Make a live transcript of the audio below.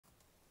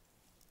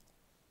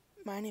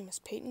My name is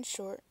Payton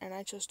Short, and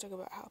I chose to talk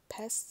about how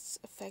pests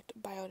affect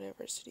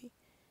biodiversity,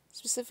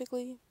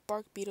 specifically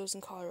bark beetles in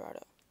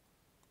Colorado.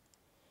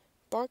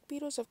 Bark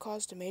beetles have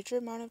caused a major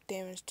amount of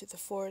damage to the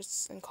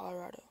forests in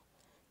Colorado.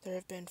 There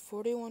have been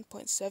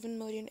 41.7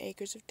 million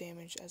acres of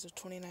damage as of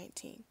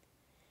 2019.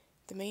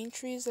 The main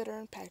trees that are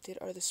impacted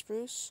are the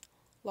spruce,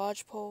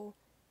 lodgepole,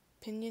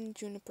 pinyon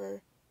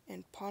juniper,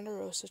 and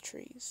ponderosa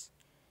trees.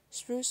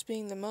 Spruce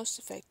being the most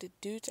affected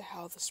due to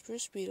how the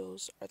spruce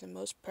beetles are the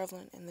most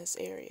prevalent in this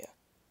area.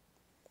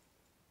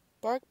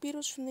 Bark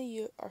beetles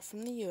are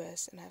from the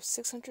U.S. and have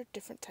 600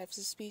 different types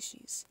of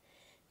species.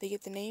 They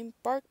get the name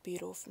bark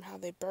beetle from how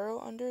they burrow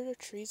under a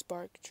tree's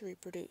bark to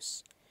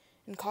reproduce.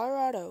 In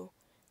Colorado,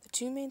 the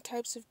two main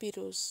types of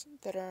beetles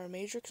that are a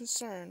major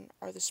concern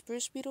are the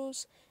spruce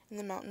beetles and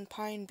the mountain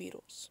pine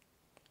beetles.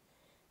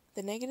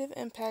 The negative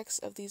impacts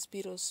of these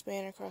beetles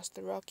span across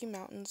the Rocky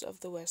Mountains of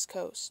the West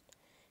Coast.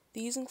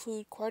 These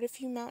include quite a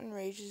few mountain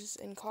ranges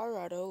in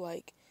Colorado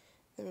like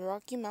the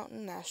Rocky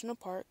Mountain National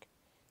Park,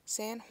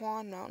 San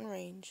Juan Mountain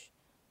Range,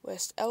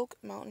 West Elk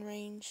Mountain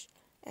Range,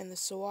 and the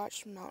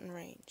Sawatch Mountain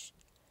Range.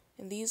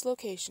 In these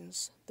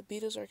locations, the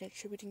beetles are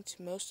contributing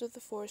to most of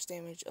the forest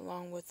damage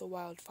along with the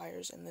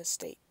wildfires in this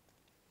state.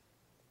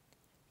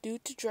 Due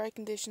to dry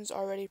conditions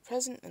already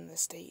present in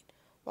this state,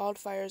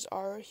 wildfires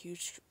are a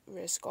huge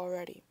risk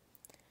already.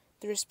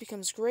 The risk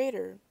becomes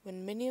greater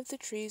when many of the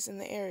trees in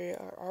the area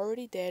are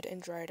already dead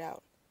and dried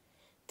out.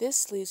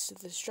 This leads to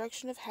the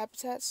destruction of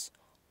habitats,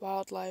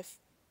 wildlife,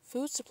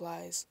 food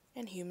supplies,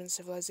 and human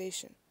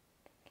civilization.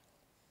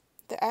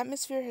 The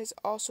atmosphere has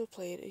also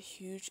played a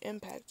huge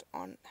impact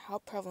on how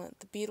prevalent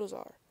the beetles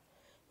are.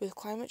 With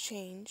climate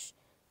change,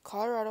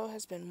 Colorado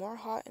has been more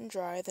hot and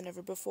dry than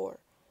ever before,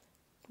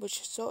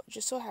 which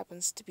just so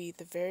happens to be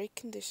the very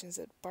conditions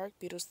that bark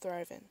beetles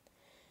thrive in.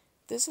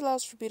 This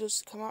allows for beetles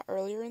to come out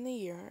earlier in the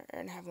year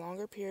and have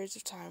longer periods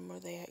of time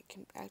where they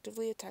can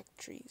actively attack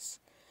trees.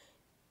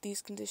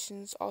 These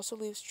conditions also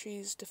leave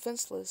trees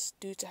defenseless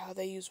due to how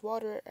they use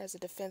water as a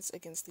defense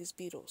against these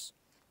beetles.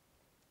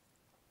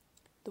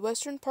 The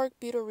Western Park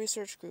Beetle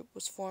Research Group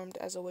was formed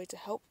as a way to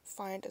help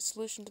find a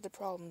solution to the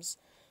problems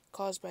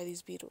caused by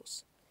these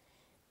beetles.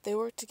 They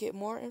work to get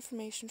more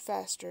information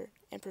faster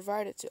and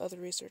provide it to other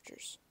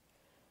researchers.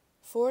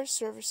 Forest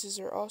services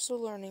are also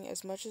learning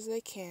as much as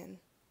they can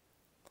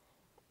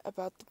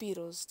about the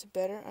beetles to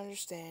better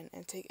understand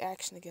and take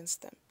action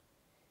against them.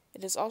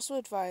 It is also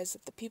advised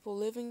that the people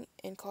living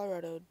in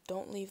Colorado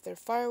don't leave their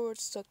firewood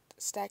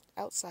stacked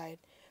outside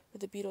where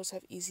the beetles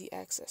have easy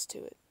access to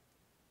it.